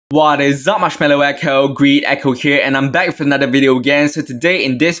What is up, Marshmallow Echo, Greed Echo here, and I'm back with another video again. So today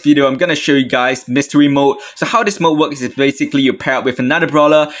in this video, I'm gonna show you guys mystery mode. So how this mode works is basically you pair up with another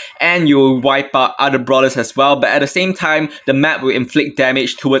brawler and you wipe out other brawlers as well. But at the same time, the map will inflict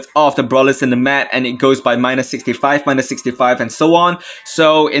damage towards all of the brawlers in the map, and it goes by -65, -65, and so on.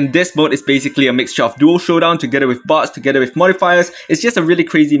 So in this mode, it's basically a mixture of duo showdown together with bots, together with modifiers. It's just a really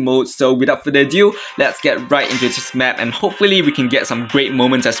crazy mode. So without further ado, let's get right into this map, and hopefully we can get some great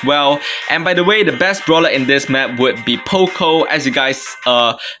moments as well. And by the way, the best brawler in this map would be Poco. As you guys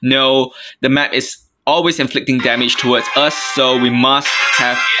know, the map is always inflicting damage towards us, so we must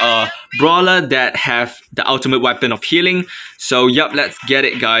have a brawler that have the ultimate weapon of healing. So yup, let's get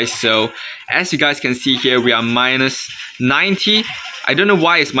it, guys. So as you guys can see here, we are -90. I don't know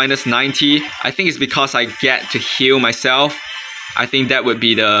why it's -90. I think it's because I get to heal myself. I think that would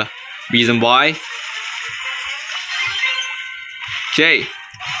be the reason why. Okay,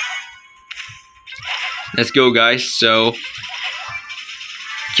 let's go, guys. So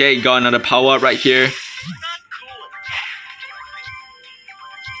okay, got another power up right here.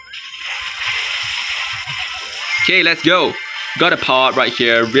 Okay, let's go. Got a power up right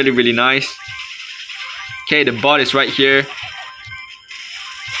here. Really nice. Okay, the bot is right here.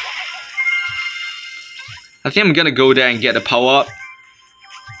 I think I'm gonna go there and get the power up.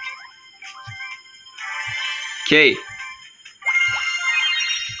 Okay,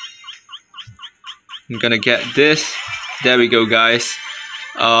 I'm gonna get this. There we go, guys.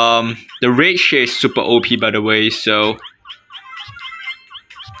 The rage here is super OP, by the way. So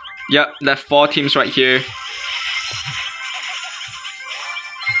yep, left 4 teams right here.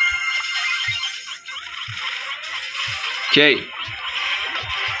 Okay,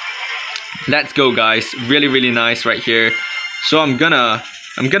 let's go, guys. Really nice right here. So I'm gonna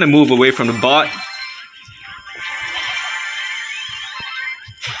move away from the bot.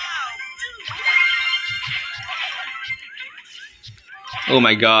 Oh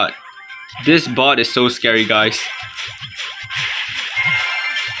my god, this bot is so scary, guys.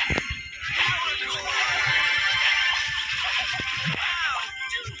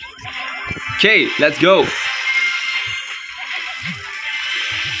 Okay, let's go.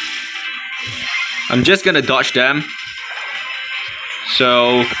 I'm just gonna dodge them.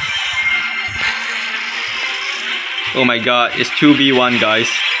 So, oh my god, it's 2v1, guys.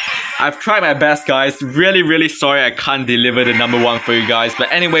 I've tried my best, guys. Really sorry I can't deliver the #1 for you guys.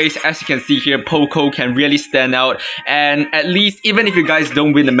 But anyways, as you can see here, Poco can really stand out. And at least, even if you guys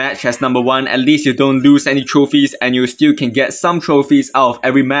don't win the match as #1, at least you don't lose any trophies and you still can get some trophies out of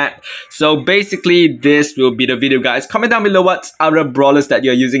every map. So basically, this will be the video, guys. Comment down below what other brawlers that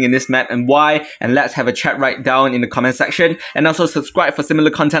you're using in this map and why. And let's have a chat right down in the comment section. And also subscribe for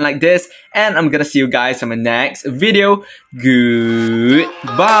similar content like this. And I'm gonna see you guys on my next video.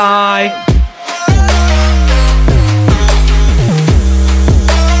 Goodbye.